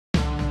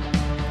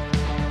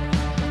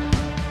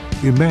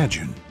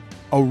Imagine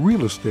a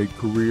real estate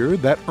career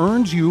that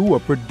earns you a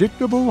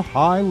predictable,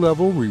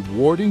 high-level,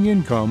 rewarding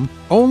income,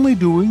 only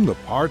doing the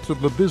parts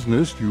of the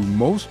business you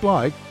most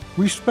like,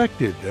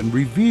 respected and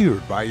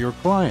revered by your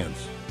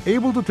clients,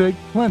 able to take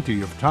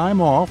plenty of time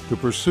off to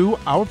pursue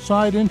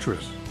outside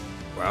interests.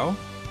 Well,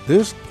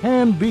 this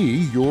can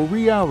be your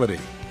reality.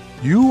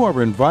 You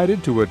are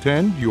invited to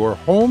attend your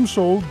Home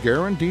Sold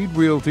Guaranteed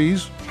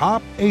Realty's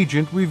Top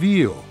Agent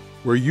Reveal,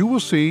 where you will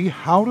see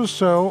how to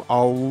sell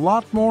a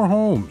lot more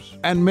homes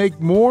and make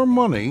more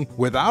money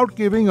without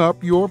giving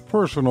up your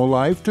personal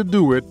life to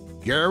do it,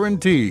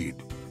 guaranteed.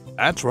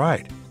 That's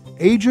right.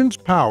 Agents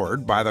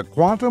powered by the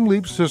Quantum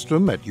Leap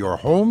system at your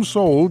Home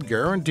Sold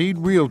Guaranteed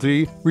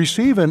Realty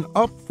receive an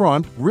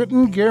upfront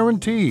written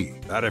guarantee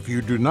that if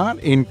you do not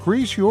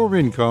increase your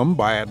income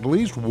by at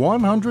least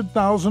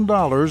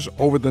 $100,000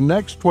 over the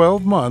next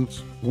 12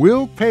 months,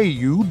 we'll pay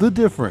you the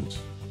difference.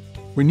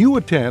 When you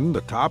attend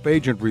the Top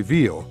Agent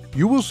Reveal,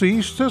 you will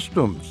see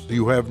systems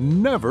you have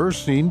never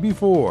seen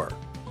before.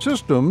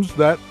 Systems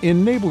that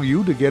enable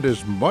you to get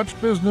as much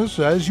business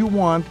as you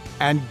want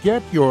and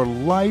get your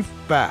life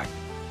back.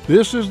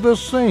 This is the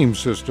same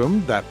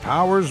system that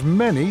powers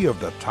many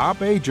of the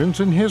top agents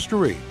in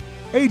history.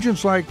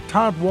 Agents like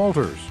Todd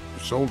Walters,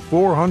 who sold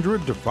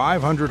 400 to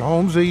 500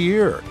 homes a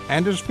year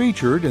and is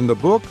featured in the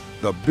book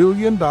The $1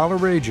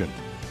 Billion Agent.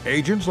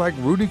 Agents like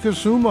Rudy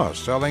Kasuma,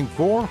 selling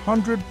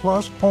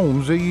 400-plus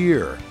homes a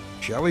year.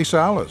 Shelley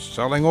Salas,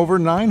 selling over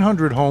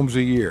 900 homes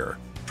a year.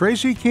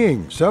 Tracy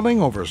King,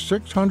 selling over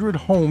 600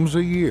 homes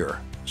a year.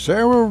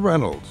 Sarah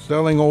Reynolds,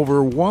 selling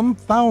over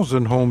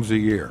 1,000 homes a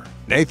year.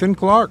 Nathan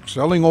Clark,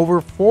 selling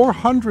over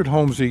 400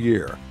 homes a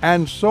year.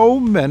 And so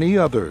many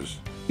others.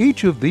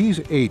 Each of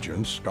these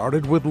agents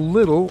started with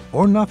little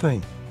or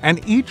nothing,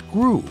 and each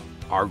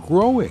are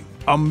growing.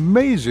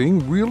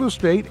 Amazing real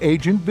estate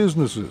agent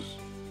businesses.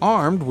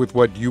 Armed with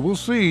what you will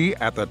see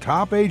at the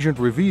Top Agent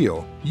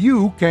Reveal,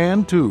 you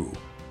can too.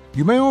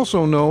 You may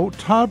also know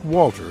Todd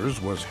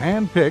Walters was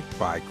handpicked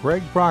by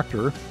Craig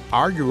Proctor,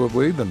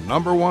 arguably the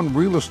 #1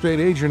 real estate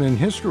agent in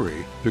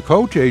history, to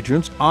coach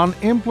agents on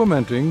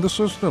implementing the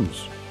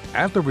systems.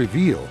 At the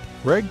reveal,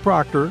 Craig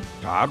Proctor,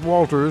 Todd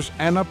Walters,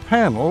 and a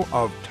panel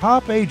of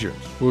top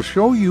agents will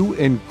show you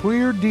in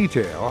clear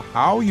detail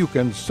how you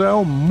can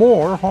sell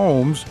more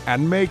homes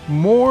and make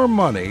more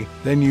money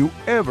than you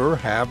ever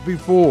have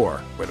before,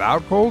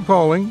 without cold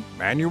calling,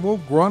 manual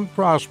grunt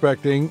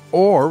prospecting,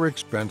 or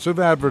expensive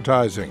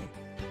advertising.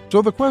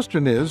 So the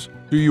question is,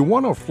 do you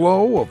want a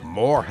flow of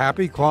more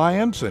happy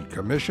clients and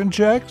commission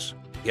checks?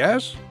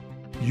 Yes?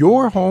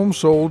 Your Home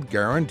Sold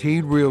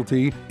Guaranteed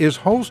Realty is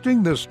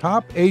hosting this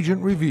Top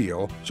Agent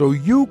Reveal so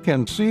you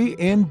can see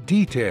in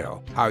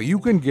detail how you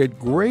can get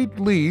great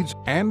leads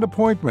and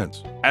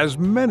appointments, as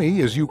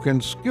many as you can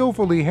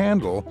skillfully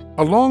handle,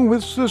 along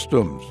with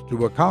systems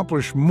to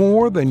accomplish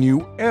more than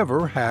you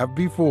ever have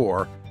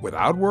before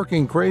without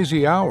working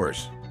crazy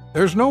hours.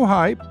 There's no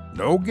hype,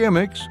 no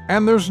gimmicks,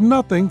 and there's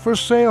nothing for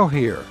sale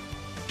here.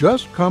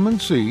 Just come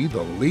and see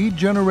the lead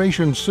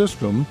generation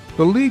system,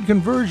 the lead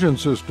conversion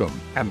system,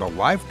 and the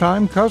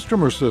lifetime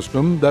customer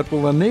system that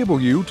will enable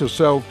you to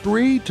sell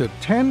 3 to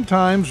 10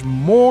 times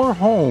more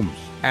homes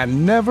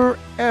and never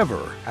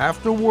ever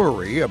have to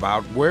worry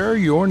about where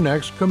your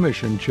next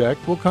commission check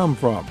will come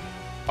from.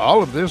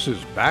 All of this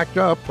is backed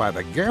up by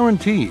the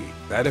guarantee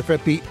that if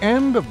at the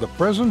end of the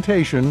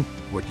presentation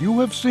what you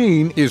have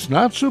seen is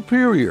not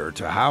superior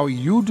to how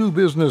you do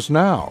business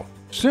now,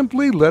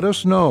 simply let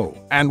us know,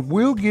 and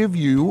we'll give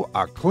you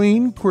a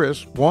clean,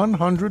 crisp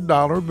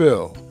 $100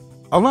 bill.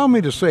 Allow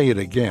me to say it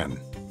again.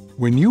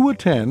 When you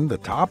attend the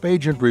Top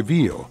Agent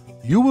Reveal,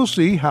 you will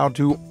see how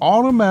to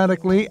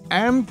automatically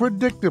and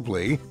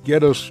predictably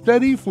get a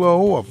steady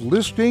flow of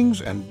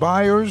listings and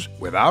buyers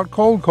without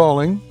cold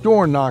calling,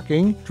 door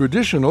knocking,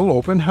 traditional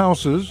open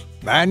houses,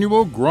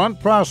 manual grunt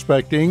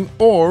prospecting,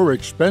 or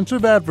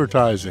expensive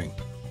advertising.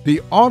 The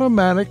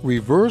automatic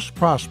reverse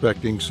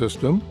prospecting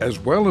system, as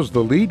well as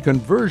the lead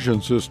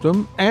conversion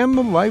system and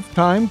the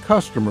lifetime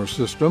customer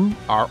system,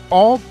 are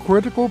all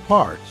critical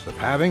parts of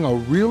having a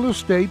real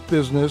estate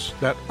business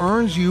that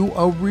earns you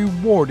a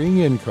rewarding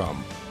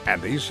income.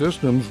 And these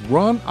systems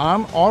run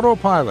on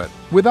autopilot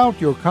without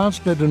your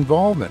constant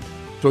involvement,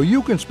 so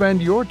you can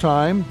spend your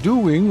time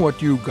doing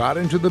what you got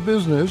into the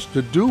business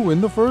to do in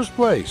the first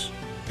place: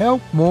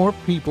 help more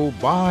people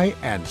buy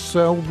and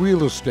sell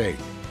real estate.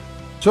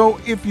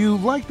 So if you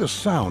like the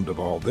sound of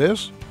all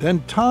this,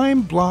 then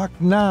time block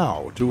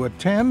now to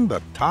attend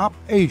the Top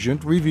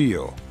Agent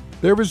Reveal.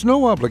 There is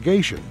no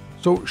obligation,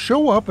 so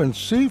show up and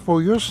see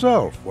for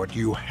yourself what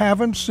you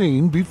haven't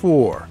seen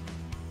before.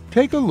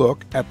 Take a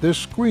look at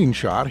this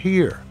screenshot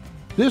here.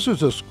 This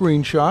is a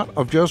screenshot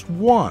of just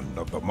one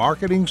of the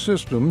marketing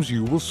systems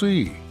you will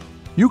see.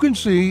 You can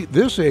see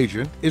this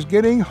agent is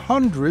getting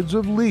hundreds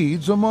of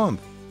leads a month.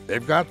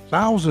 They've got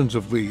thousands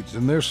of leads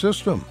in their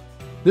system.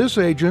 This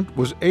agent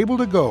was able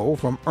to go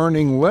from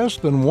earning less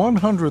than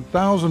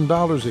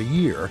 $100,000 a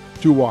year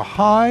to a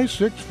high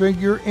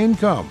six-figure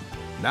income,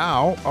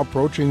 now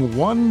approaching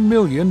 $1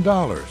 million.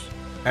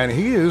 And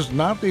he is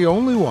not the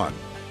only one.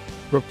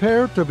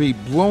 Prepare to be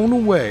blown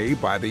away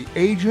by the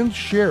agents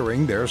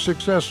sharing their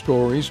success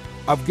stories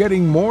of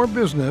getting more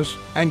business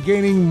and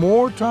gaining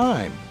more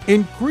time,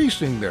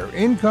 increasing their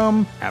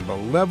income and the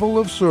level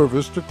of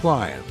service to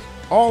clients.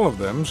 All of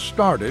them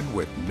started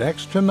with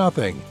next to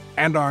nothing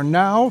and are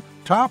now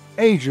top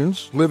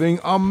agents living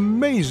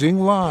amazing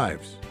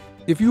lives.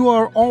 If you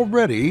are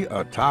already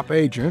a top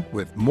agent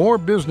with more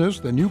business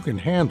than you can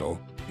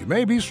handle, you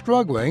may be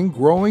struggling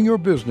growing your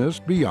business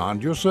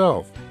beyond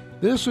yourself.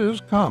 This is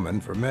common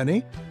for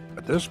many,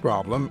 but this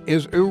problem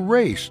is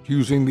erased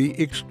using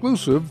the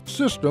exclusive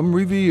system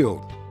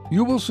revealed.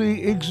 You will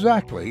see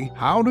exactly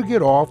how to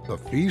get off the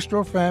feast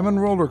or famine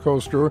roller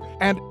coaster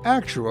and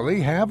actually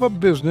have a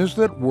business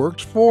that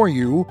works for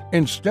you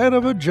instead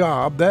of a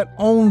job that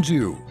owns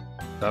you.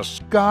 The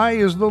sky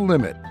is the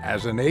limit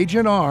as an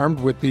agent armed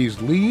with these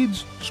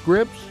leads,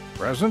 scripts,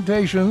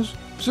 presentations,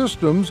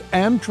 systems,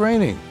 and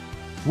training.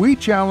 We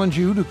challenge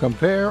you to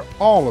compare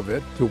all of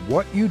it to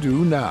what you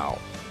do now.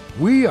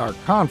 We are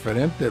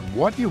confident that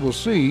what you will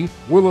see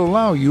will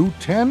allow you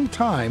 10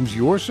 times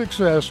your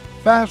success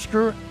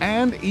faster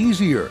and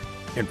easier.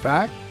 In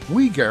fact,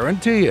 we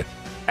guarantee it.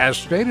 As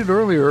stated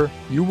earlier,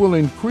 you will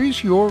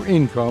increase your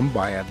income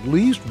by at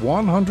least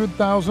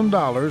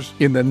 $100,000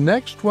 in the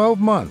next 12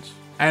 months.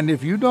 And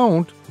if you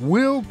don't,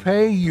 we'll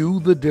pay you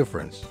the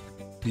difference.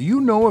 Do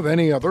you know of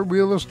any other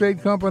real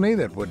estate company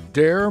that would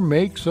dare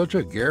make such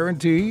a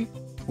guarantee?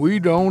 We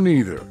don't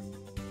either.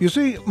 You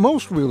see,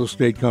 most real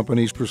estate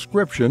companies'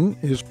 prescription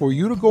is for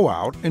you to go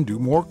out and do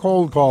more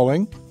cold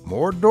calling,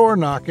 more door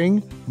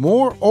knocking,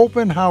 more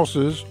open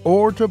houses,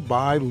 or to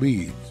buy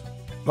leads.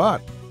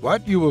 But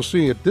what you will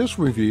see at this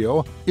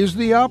reveal is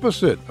the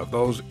opposite of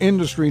those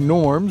industry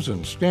norms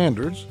and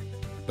standards.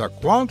 The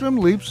Quantum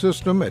Leap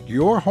system at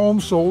your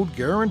home sold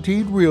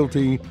guaranteed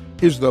realty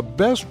is the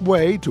best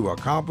way to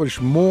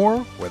accomplish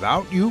more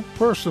without you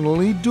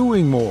personally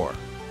doing more.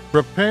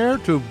 Prepare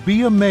to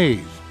be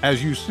amazed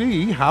as you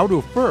see how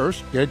to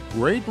first get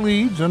great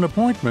leads and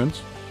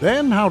appointments,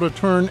 then how to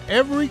turn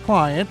every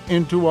client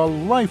into a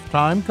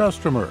lifetime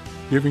customer,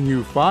 giving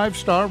you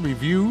 5-star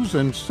reviews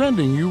and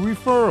sending you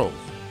referrals.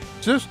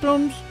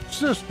 Systems,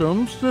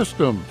 systems,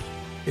 systems.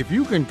 If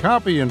you can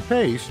copy and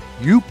paste,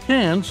 you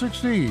can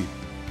succeed.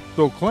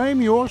 So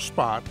claim your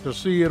spot to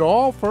see it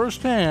all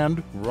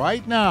firsthand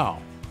right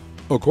now.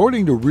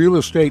 According to real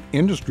estate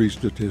industry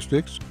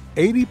statistics,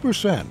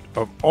 80%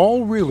 of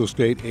all real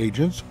estate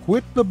agents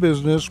quit the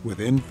business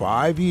within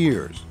 5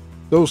 years.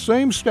 Those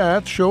same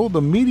stats show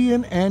the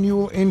median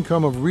annual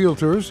income of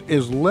realtors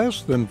is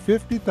less than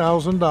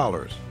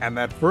 $50,000, and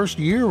that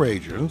first-year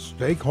agents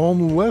take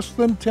home less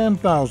than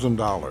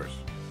 $10,000.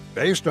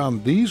 Based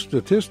on these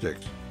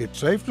statistics, it's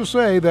safe to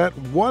say that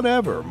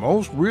whatever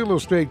most real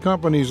estate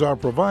companies are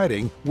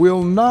providing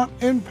will not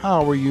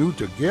empower you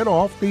to get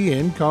off the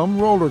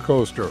income roller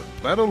coaster,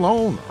 let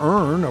alone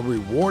earn a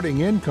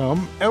rewarding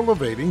income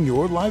elevating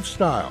your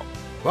lifestyle.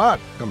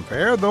 But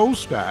compare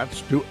those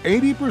stats to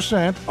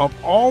 80% of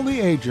all the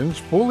agents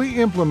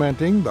fully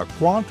implementing the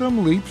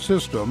Quantum Leap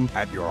system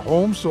at your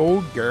home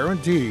sold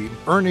guaranteed,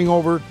 earning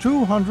over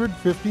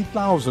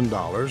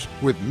 $250,000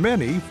 with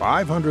many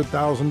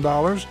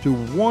 $500,000 to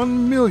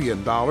 $1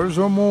 million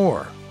or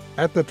more.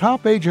 At the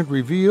Top Agent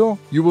Reveal,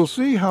 you will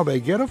see how they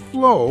get a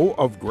flow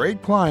of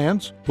great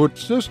clients, put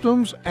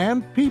systems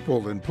and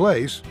people in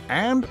place,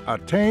 and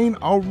attain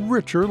a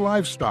richer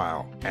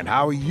lifestyle, and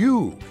how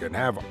you can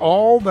have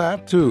all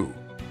that too.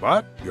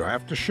 But you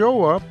have to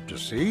show up to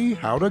see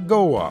how to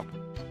go up.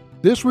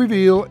 This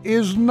reveal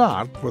is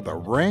not for the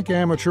rank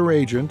amateur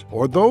agent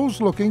or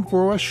those looking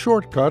for a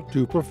shortcut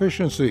to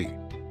proficiency.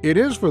 It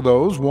is for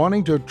those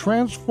wanting to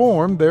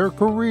transform their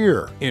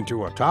career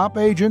into a top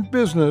agent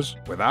business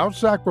without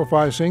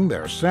sacrificing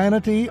their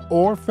sanity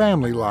or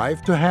family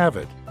life to have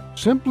it.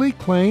 Simply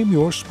claim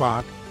your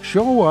spot,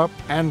 show up,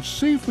 and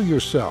see for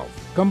yourself,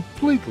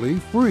 completely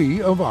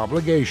free of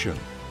obligation.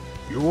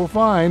 You will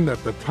find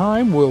that the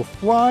time will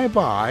fly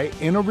by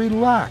in a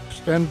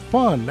relaxed and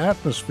fun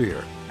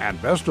atmosphere. And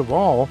best of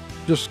all,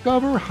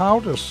 discover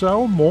how to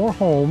sell more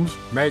homes,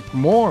 make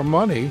more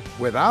money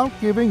without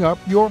giving up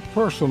your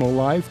personal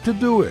life to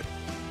do it.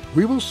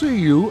 We will see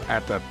you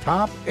at the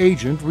Top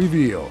Agent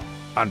Reveal.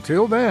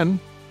 Until then,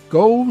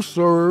 go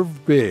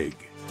serve big.